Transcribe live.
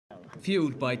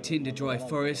Fueled by tinder-dry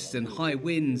forests and high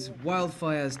winds,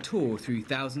 wildfires tore through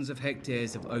thousands of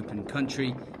hectares of open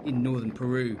country in northern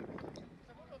Peru.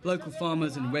 Local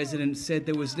farmers and residents said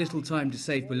there was little time to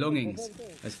save belongings,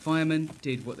 as firemen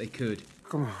did what they could.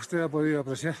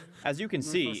 As you can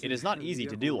see, it is not easy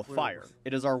to deal with fire.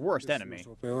 It is our worst enemy.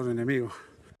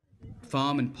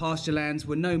 Farm and pasture lands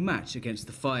were no match against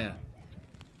the fire.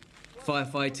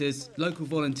 Firefighters, local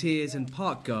volunteers and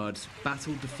park guards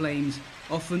battled the flames,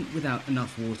 often without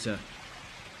enough water.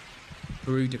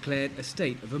 Peru declared a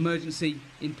state of emergency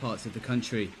in parts of the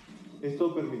country. This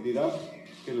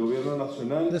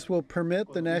will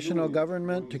permit the national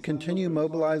government to continue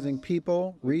mobilizing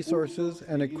people, resources,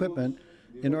 and equipment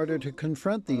in order to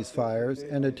confront these fires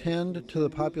and attend to the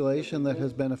population that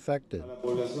has been affected.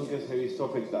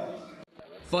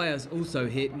 Fires also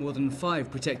hit more than 5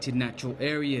 protected natural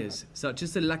areas, such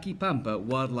as the Laquipampa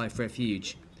Wildlife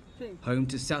Refuge, home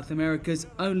to South America's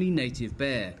only native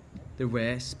bear, the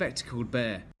rare spectacled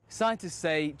bear. Scientists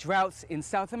say droughts in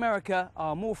South America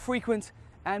are more frequent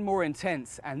and more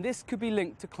intense, and this could be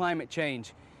linked to climate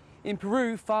change. In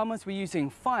Peru, farmers were using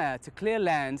fire to clear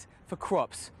land for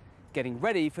crops, getting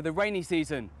ready for the rainy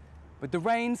season. But the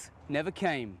rains never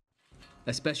came.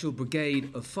 A special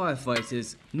brigade of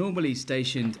firefighters, normally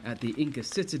stationed at the Inca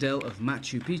citadel of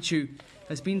Machu Picchu,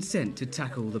 has been sent to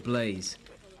tackle the blaze.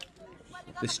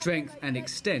 The strength and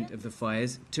extent of the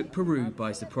fires took Peru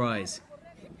by surprise.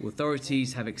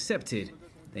 Authorities have accepted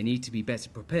they need to be better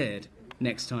prepared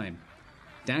next time.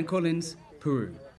 Dan Collins, Peru.